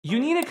You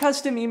need a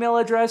custom email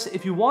address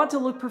if you want to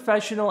look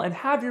professional and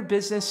have your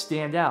business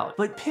stand out.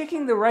 But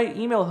picking the right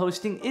email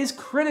hosting is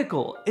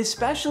critical,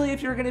 especially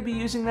if you're going to be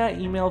using that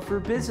email for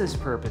business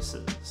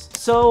purposes.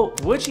 So,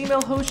 which email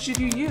host should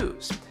you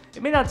use?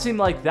 It may not seem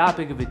like that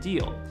big of a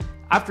deal.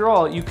 After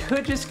all, you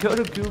could just go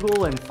to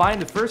Google and find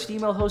the first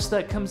email host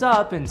that comes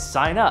up and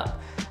sign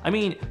up. I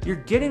mean, you're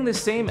getting the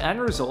same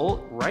end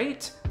result,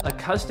 right? A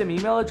custom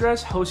email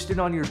address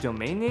hosted on your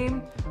domain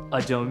name?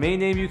 A domain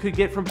name you could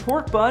get from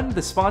Pork Bun,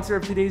 the sponsor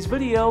of today's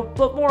video,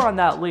 but more on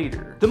that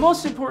later. The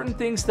most important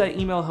things that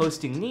email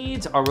hosting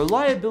needs are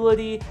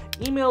reliability,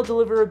 email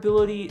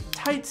deliverability,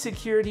 tight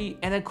security,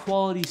 and a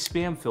quality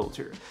spam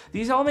filter.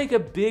 These all make a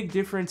big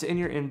difference in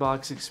your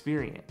inbox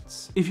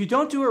experience. If you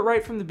don't do it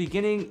right from the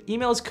beginning,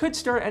 emails could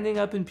start ending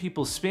up in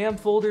people's spam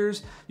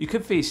folders, you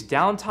could face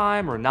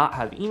downtime or not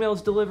have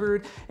emails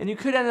delivered, and you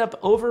could end up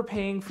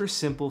overpaying for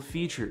simple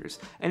features.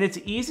 And it's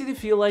easy to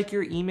feel like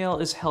your email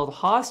is held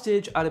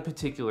hostage at a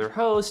particular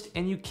host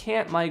and you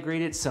can't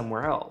migrate it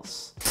somewhere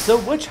else. So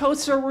which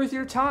hosts are worth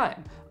your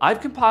time? I've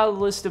compiled a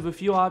list of a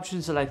few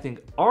options that I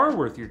think are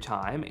worth your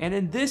time, and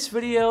in this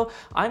video,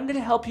 I'm going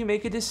to help you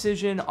make a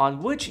decision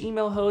on which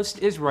email host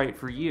is right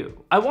for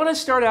you. I want to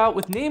start out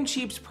with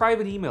Namecheap's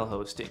private email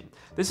hosting.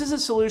 This is a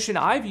solution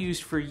I've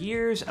used for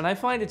years, and I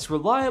find it's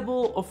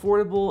reliable,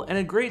 affordable, and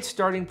a great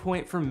starting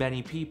point for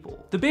many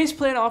people. The base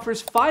plan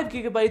offers 5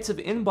 GB of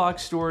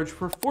inbox storage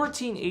for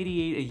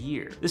 $14.88 a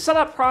year. The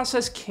setup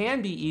process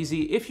can be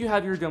easy if you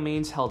have your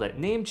domains held at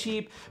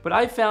Namecheap, but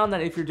I've found that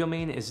if your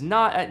domain is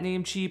not at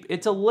Namecheap,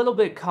 it's a little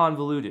bit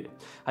convoluted.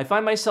 I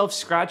find myself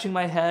scratching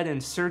my head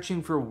and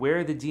searching for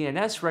where the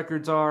DNS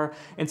records are,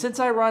 and since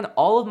I run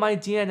all of my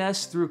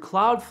DNS through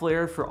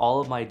Cloudflare for all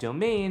of my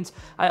domains,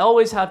 I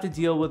always have to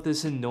deal with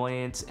this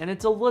annoyance, and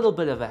it's a little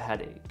bit of a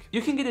headache.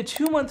 You can get a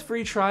 2-month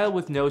free trial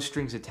with no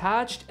strings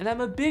attached, and I'm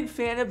a big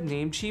fan of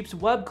Namecheap's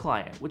web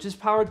client, which is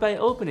powered by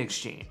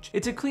OpenExchange.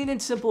 It's a clean and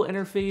simple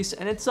interface,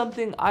 and it's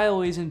something I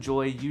always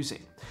enjoy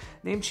using.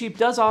 Namecheap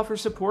does offer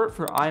support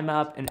for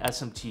IMAP and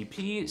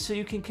SMTP, so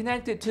you can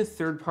connect it to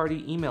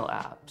third-party email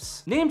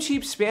apps.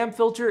 Namecheap's spam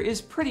filter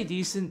is pretty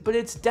decent, but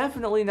it's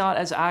definitely not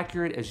as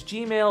accurate as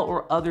Gmail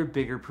or other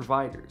bigger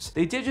providers.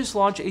 They did just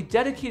launch a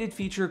dedicated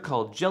feature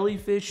called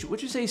Jellyfish,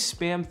 which is a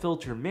spam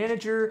filter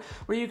manager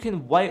where you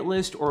can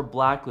whitelist or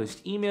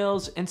blacklist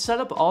emails and set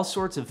up all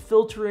sorts of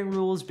filtering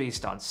rules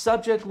based on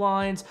subject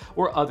lines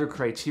or other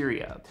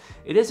criteria.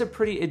 It is a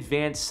pretty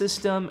advanced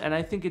system, and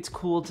I think it's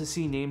cool to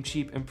see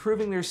Namecheap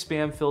improving their spam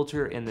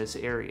filter in this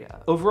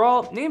area.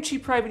 Overall,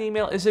 Namecheap private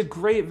email is a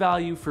great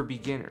value for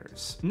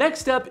beginners.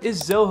 Next up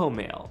is Zoho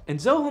Mail, and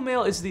Zoho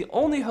Mail is the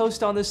only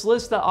host on this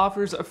list that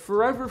offers a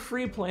forever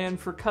free plan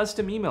for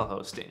custom email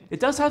hosting. It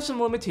does have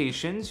some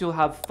limitations. You'll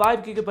have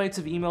 5 GB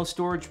of email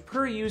storage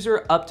per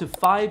user up to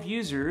 5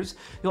 users.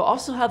 You'll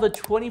also have a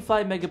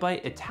 25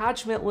 MB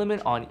attachment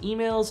limit on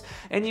emails,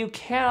 and you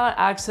cannot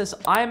access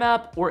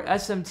IMAP or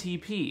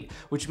SMTP,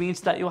 which means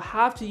that you'll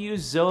have to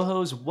use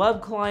Zoho's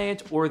web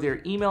client or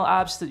their email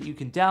apps that you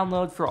can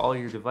download for all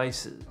your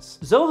devices.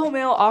 Zoho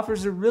Mail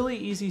offers a really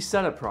easy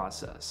setup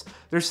process.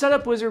 Their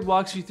setup wizard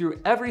walks you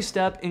through every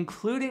step,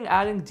 including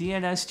adding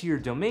DNS to your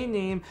domain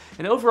name,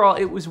 and overall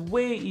it was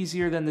way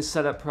easier than the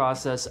setup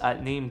process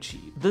at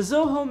Namecheap. The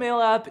Zoho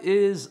Mail app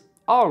is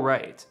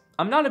alright.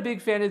 I'm not a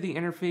big fan of the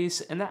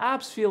interface, and the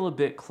apps feel a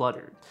bit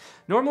cluttered.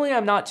 Normally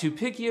I'm not too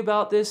picky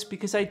about this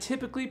because I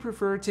typically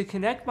prefer to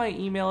connect my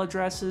email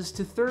addresses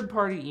to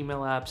third-party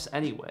email apps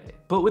anyway.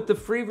 But with the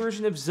free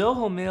version of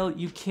Zoho Mail,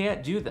 you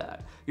can't do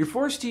that. You're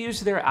forced to use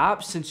their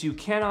app since you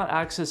cannot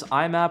access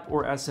IMAP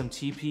or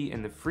SMTP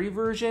in the free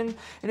version,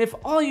 and if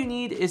all you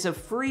need is a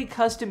free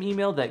custom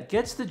email that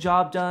gets the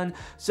job done,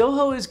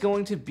 Zoho is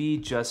going to be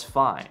just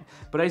fine.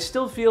 But I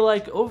still feel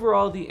like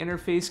overall the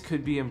interface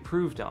could be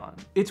improved on.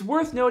 It's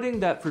worth noting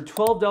that for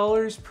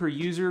 $12 per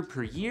user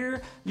per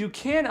year, you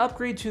can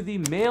upgrade to the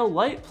Mail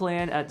Lite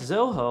plan at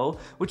Zoho,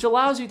 which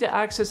allows you to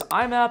access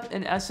IMAP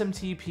and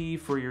SMTP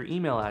for your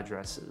email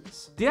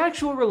addresses. The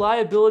actual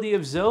reliability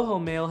of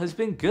Zoho Mail has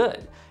been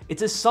good.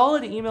 It's a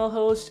solid email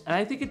host, and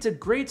I think it's a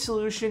great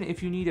solution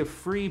if you need a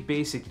free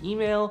basic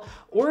email,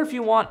 or if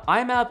you want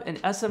IMAP and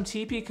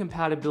SMTP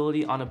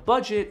compatibility on a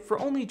budget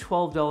for only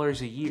 $12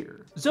 a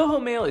year.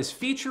 Zoho Mail is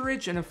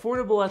feature-rich and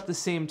affordable at the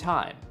same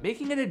time,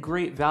 making it a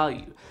great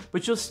value,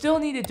 but you'll still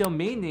need a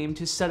domain name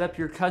to set up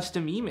your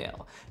custom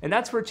email, and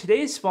that's where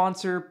today's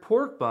sponsor,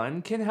 Pork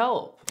Bun, can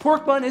help.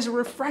 Pork Bun is a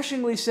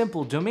refreshingly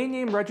simple domain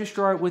name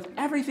registrar with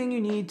everything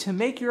you need to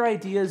make your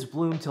ideas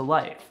bloom to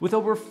life. With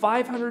over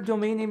 500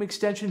 domain name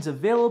extensions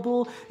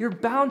available, you're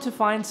bound to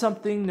find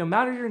something no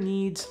matter your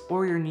needs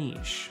or your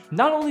niche.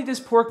 Not only does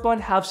Pork Bun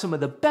have some of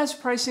the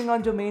best pricing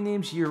on domain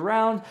names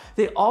year-round,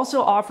 they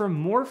also offer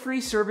more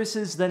free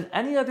services than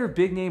any other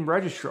big name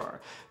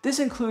registrar. This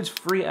includes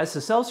free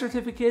SSL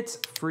certificates,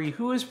 free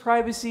Whois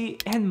privacy,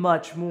 and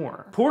much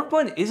more. Pork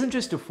Bun isn't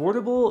just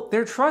affordable,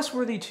 they're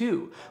trustworthy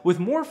too, with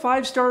more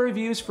 5-star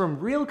reviews from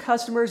real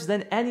customers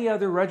than any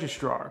other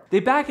registrar. They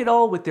back it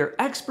all with their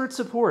expert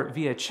support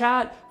via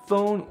chat,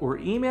 phone, or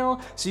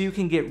email so you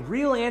can get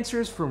real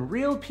answers from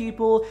real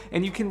people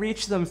and you can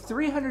reach them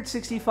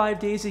 365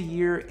 days a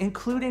year,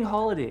 including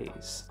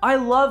holidays. I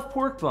love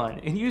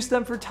Porkbun and use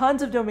them for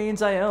tons of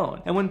domains I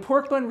own, and when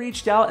Porkbun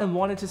reached out and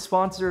wanted to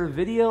sponsor a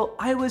video,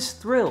 I was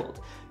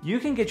thrilled. You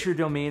can get your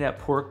domain at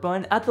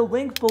Porkbun at the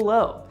link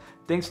below.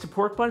 Thanks to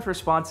Porkbun for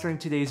sponsoring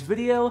today's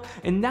video,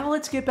 and now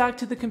let's get back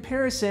to the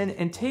comparison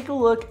and take a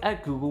look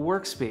at Google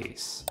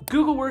Workspace.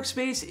 Google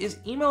Workspace is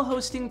email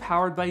hosting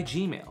powered by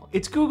Gmail.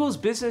 It's Google's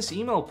business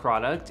email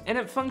product, and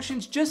it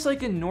functions just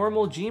like a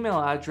normal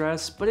Gmail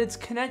address, but it's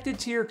connected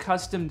to your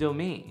custom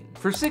domain.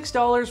 For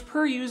 $6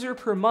 per user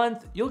per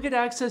month, you'll get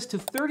access to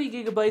 30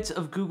 gigabytes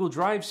of Google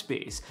Drive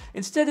space,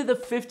 instead of the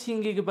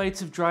 15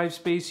 gigabytes of drive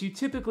space you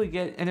typically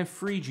get in a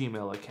free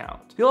Gmail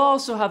account. You'll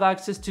also have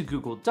access to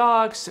Google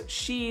Docs,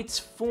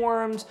 Sheets,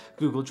 Forms,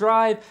 Google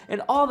Drive,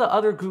 and all the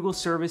other Google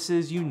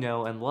services you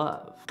know and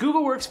love.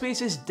 Google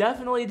Workspace is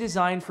definitely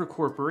designed for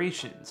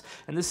corporations,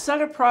 and the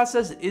setup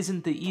process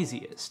isn't the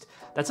easiest.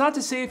 That's not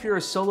to say if you're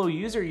a solo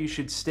user you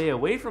should stay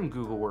away from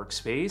Google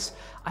Workspace.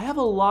 I have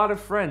a lot of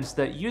friends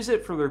that use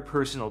it for their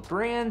personal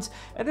brands,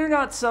 and they're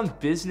not some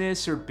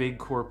business or big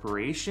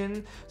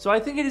corporation, so I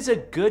think it is a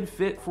good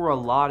fit for a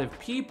lot of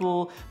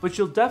people, but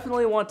you'll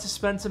definitely want to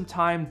spend some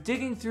time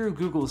digging through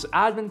Google's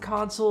admin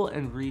console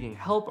and reading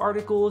help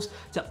articles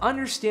to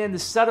understand the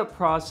setup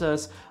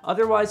process.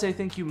 Otherwise, I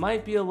think you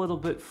might be a little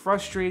bit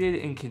frustrated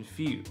and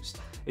confused.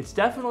 It's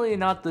definitely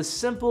not the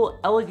simple,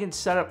 elegant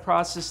setup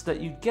process that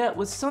you get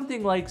with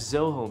something like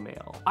Zoho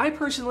Mail. I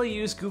personally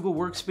use Google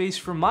Workspace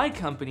for my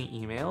company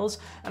emails,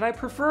 and I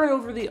prefer it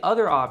over the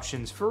other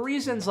options for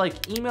reasons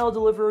like email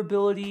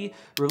deliverability,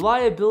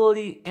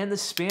 reliability, and the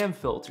spam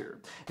filter.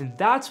 And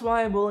that's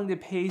why I'm willing to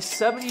pay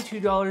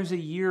 $72 a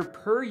year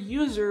per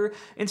user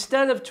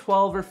instead of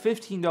 $12 or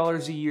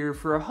 $15 a year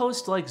for a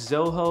host like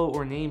Zoho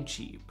or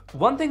Namecheap.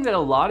 One thing that a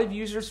lot of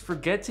users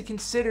forget to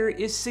consider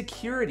is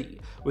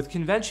security. With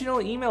conventional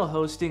email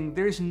hosting,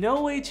 there's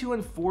no way to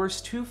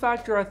enforce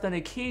two-factor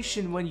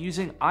authentication when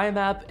using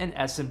IMAP and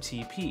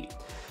SMTP.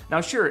 Now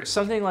sure,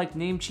 something like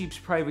Namecheap's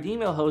private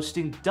email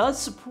hosting does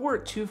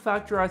support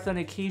two-factor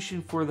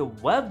authentication for the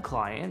web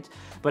client,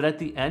 but at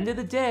the end of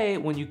the day,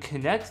 when you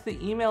connect the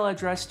email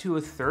address to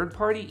a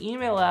third-party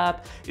email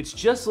app, it's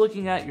just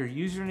looking at your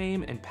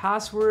username and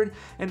password,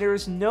 and there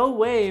is no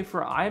way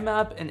for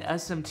IMAP and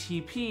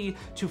SMTP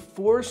to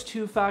force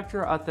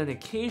two-factor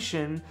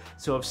authentication,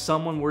 so if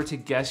someone were to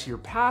guess your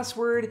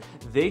password,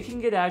 they can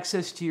get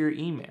access to your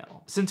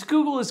email. Since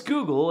Google is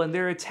Google and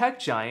they're a tech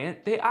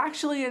giant, they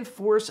actually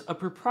enforce a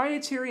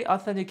proprietary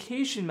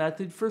authentication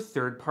method for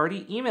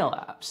third-party email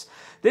apps.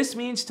 This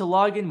means to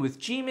log in with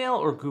Gmail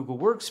or Google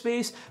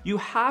Workspace, you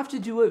have to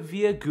do it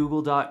via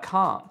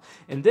google.com.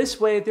 And this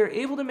way, they're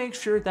able to make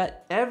sure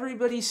that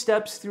everybody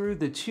steps through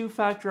the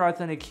two-factor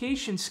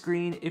authentication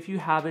screen if you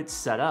have it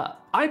set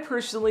up. I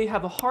personally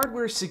have a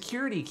hardware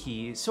security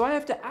key, so I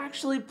have to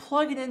actually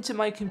plug it into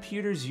my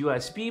computer's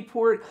USB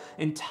port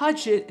and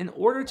touch it in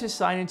order to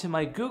sign into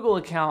my Google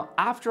account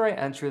after I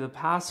enter the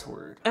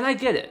password. And I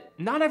get it,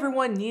 not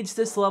everyone needs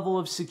this level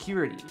of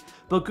security,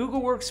 but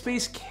Google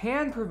Workspace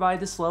can provide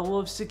this level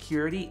of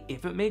security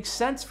if it makes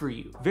sense for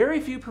you. Very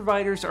few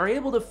providers are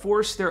able to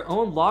force their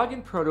own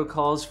login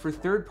protocols for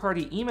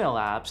third-party email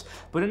apps,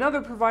 but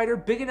another provider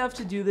big enough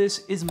to do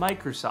this is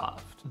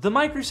Microsoft. The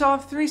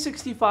Microsoft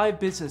 365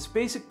 Business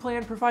Basic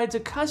Plan provides a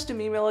custom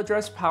email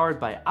address powered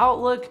by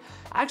Outlook,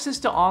 access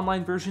to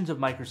online versions of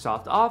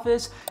Microsoft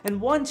Office,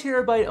 and 1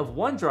 terabyte of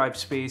OneDrive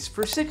space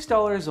for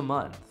 $6 a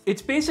month.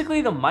 It's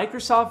basically the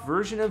Microsoft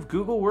version of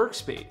Google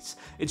Workspace.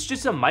 It's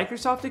just a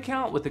Microsoft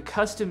account with a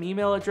custom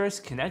email address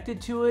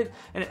connected to it,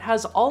 and it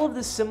has all of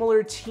the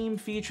similar team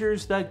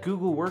features that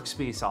Google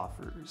Workspace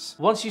offers.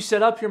 Once you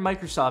set up your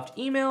Microsoft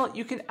email,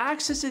 you can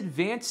access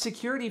advanced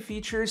security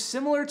features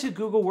similar to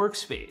Google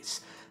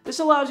Workspace. This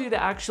allows you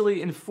to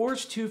actually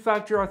enforce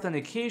two-factor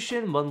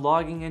authentication when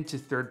logging into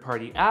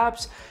third-party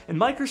apps, and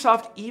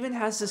Microsoft even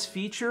has this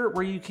feature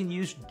where you can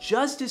use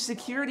just a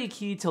security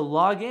key to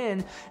log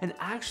in and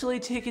actually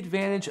take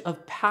advantage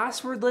of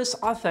passwordless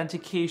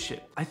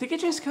authentication. I think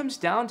it just comes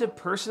down to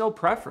personal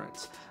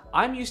preference.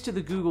 I'm used to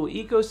the Google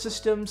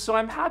ecosystem, so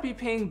I'm happy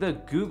paying the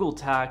Google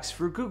tax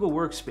for Google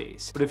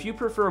Workspace. But if you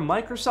prefer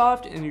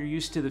Microsoft and you're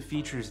used to the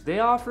features they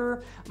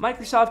offer,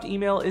 Microsoft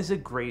Email is a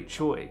great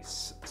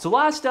choice. So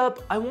last up,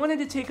 I wanted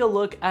to take a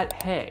look at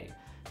Hey.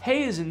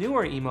 Hey is a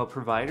newer email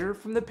provider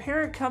from the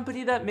parent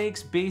company that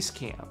makes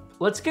Basecamp.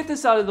 Let's get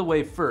this out of the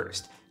way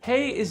first.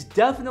 Hey is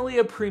definitely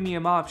a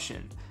premium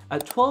option.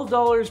 At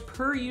 $12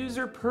 per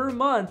user per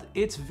month,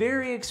 it's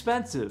very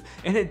expensive,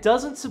 and it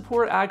doesn't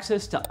support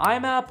access to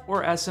IMAP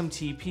or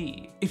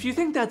SMTP. If you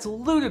think that's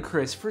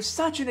ludicrous for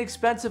such an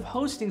expensive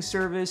hosting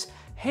service,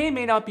 Hey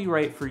may not be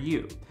right for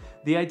you.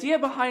 The idea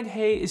behind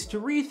Hey is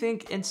to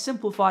rethink and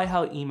simplify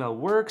how email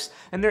works,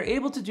 and they're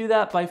able to do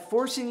that by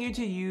forcing you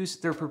to use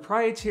their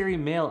proprietary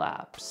mail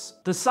apps.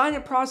 The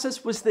sign-up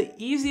process was the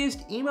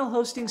easiest email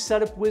hosting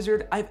setup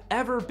wizard I've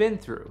ever been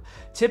through.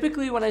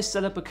 Typically when I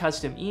set up a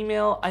custom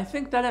email, I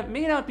think that it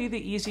may not be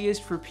the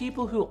easiest for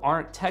people who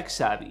aren't tech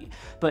savvy,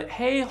 but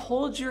Hey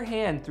holds your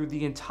hand through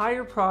the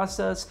entire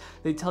process.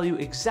 They tell you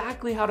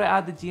exactly how to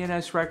add the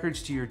DNS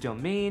records to your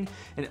domain,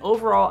 and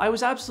overall I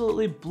was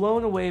absolutely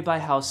blown away by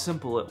how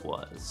simple it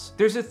was.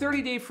 There's a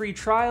 30-day free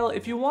trial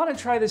if you want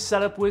to try the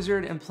setup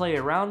wizard and play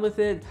around with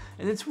it,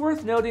 and it's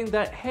worth noting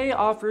that Hey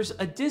offers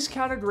a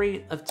discounted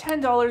rate of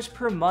 $10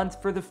 per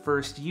month for the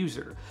first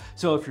user.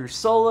 So if you're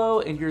solo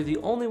and you're the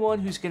only one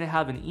who's going to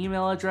have an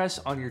email address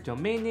on your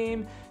domain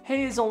name,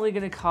 Hey is only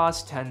going to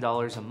cost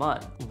 $10 a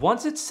month.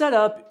 Once it's set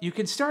up, you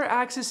can start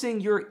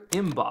accessing your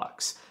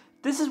inbox.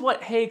 This is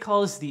what Hey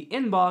calls the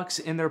inbox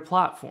in their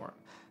platform.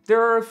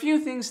 There are a few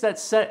things that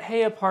set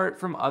Hey apart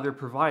from other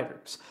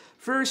providers.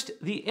 First,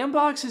 the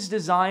inbox is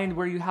designed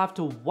where you have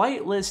to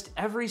whitelist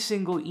every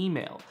single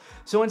email.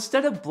 So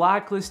instead of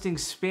blacklisting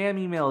spam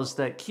emails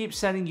that keep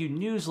sending you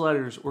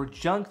newsletters or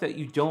junk that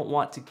you don't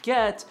want to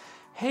get,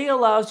 Hey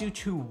allows you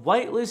to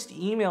whitelist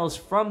emails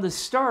from the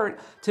start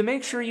to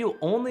make sure you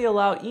only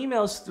allow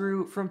emails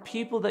through from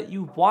people that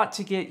you want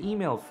to get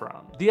email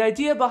from. The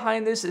idea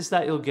behind this is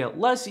that you'll get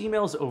less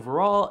emails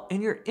overall,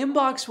 and your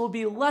inbox will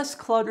be less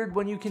cluttered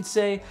when you can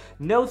say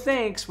no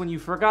thanks when you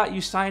forgot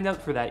you signed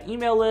up for that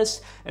email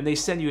list and they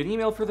send you an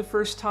email for the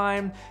first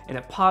time and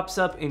it pops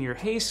up in your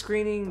Hey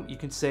screening. You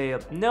can say,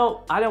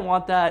 no, I don't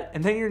want that,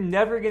 and then you're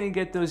never gonna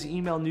get those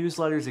email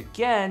newsletters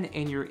again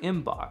in your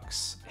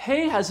inbox.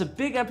 Hey has a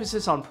big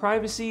emphasis on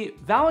privacy,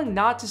 vowing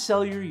not to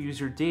sell your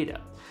user data.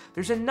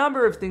 There's a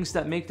number of things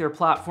that make their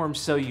platform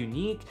so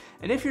unique,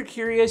 and if you're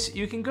curious,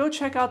 you can go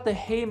check out the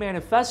Hey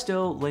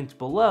Manifesto linked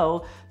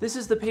below. This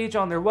is the page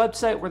on their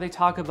website where they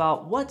talk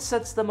about what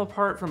sets them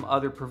apart from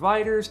other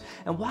providers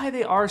and why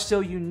they are so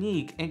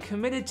unique and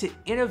committed to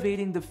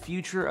innovating the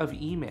future of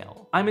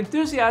email. I'm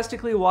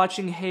enthusiastically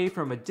watching Hey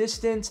from a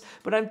distance,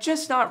 but I'm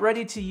just not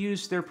ready to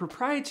use their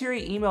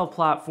proprietary email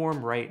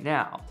platform right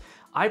now.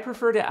 I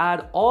prefer to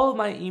add all of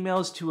my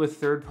emails to a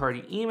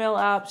third-party email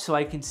app so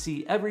I can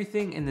see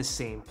everything in the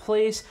same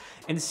place,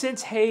 and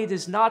since Hey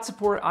does not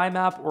support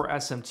IMAP or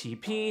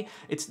SMTP,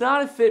 it's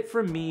not a fit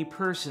for me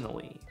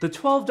personally. The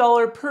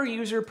 $12 per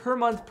user per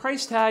month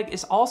price tag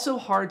is also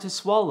hard to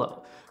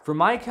swallow. For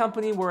my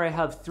company where I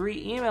have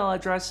 3 email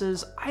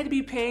addresses, I'd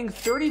be paying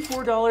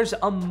 $34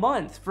 a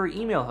month for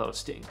email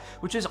hosting,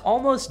 which is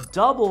almost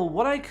double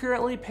what I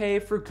currently pay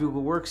for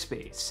Google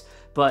Workspace.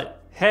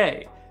 But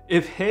hey,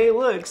 if Hey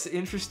looks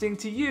interesting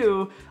to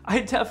you,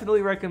 I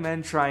definitely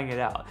recommend trying it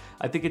out.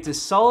 I think it's a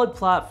solid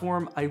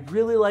platform. I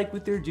really like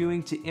what they're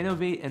doing to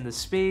innovate in the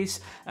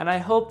space, and I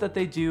hope that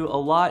they do a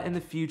lot in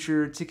the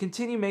future to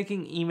continue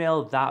making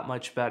email that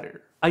much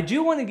better. I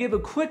do want to give a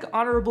quick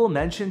honorable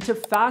mention to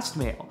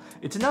Fastmail.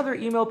 It's another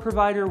email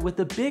provider with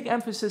a big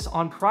emphasis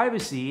on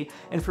privacy,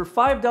 and for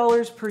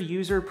 $5 per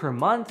user per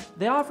month,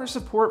 they offer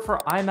support for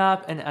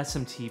IMAP and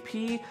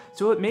SMTP,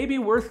 so it may be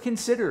worth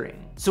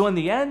considering. So in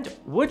the end,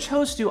 which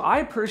host do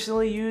I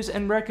personally use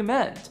and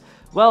recommend?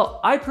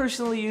 Well, I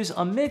personally use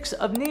a mix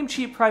of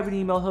Namecheap private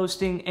email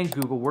hosting and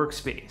Google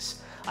Workspace.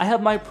 I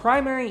have my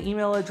primary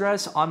email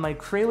address on my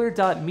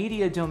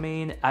Krailer.media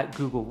domain at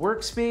Google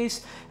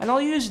Workspace, and I'll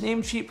use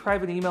Namecheap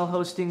private email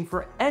hosting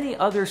for any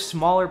other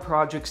smaller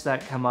projects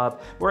that come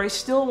up where I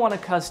still want a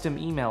custom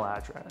email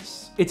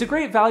address. It's a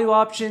great value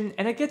option,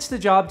 and it gets the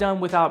job done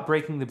without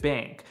breaking the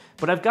bank.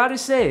 But I've got to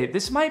say,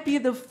 this might be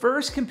the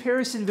first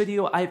comparison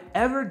video I've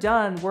ever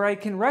done where I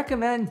can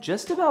recommend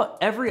just about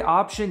every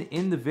option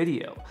in the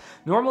video.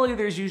 Normally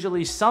there's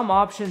usually some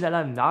option that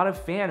I'm not a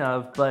fan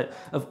of, but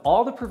of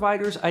all the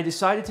providers I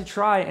decided to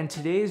try in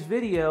today's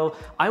video,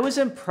 I was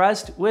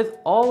impressed with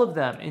all of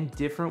them in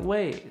different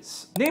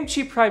ways.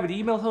 Namecheap private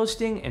email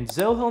hosting and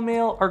Zoho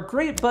Mail are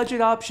great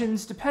budget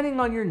options depending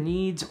on your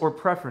needs or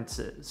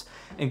preferences.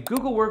 And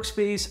Google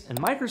Workspace and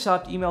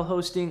Microsoft email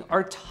hosting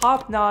are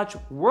top-notch,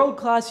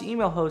 world-class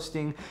email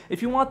hosting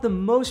if you want the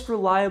most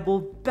reliable,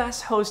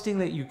 best hosting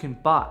that you can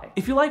buy.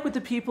 If you like what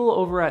the people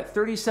over at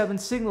 37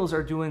 Signals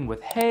are doing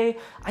with Hey,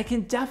 I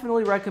can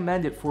definitely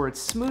recommend it for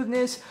its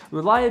smoothness,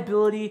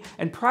 reliability,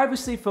 and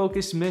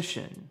privacy-focused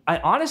mission. I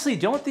honestly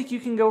don't think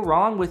you can go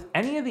wrong with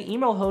any of the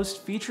email hosts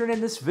featured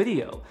in this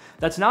video.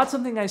 That's not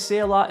something I say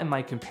a lot in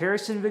my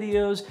comparison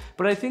videos,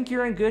 but I think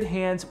you're in good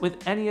hands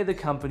with any of the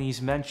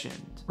companies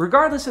mentioned.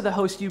 Regardless of the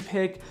host you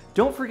pick,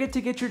 don't forget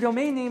to get your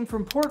domain name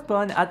from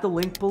Porkbun at the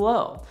link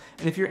below.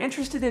 And if you're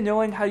interested in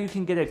knowing how you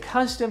can get a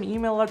custom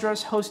email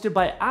address hosted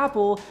by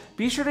Apple,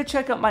 be sure to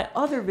check out my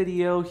other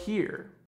video here.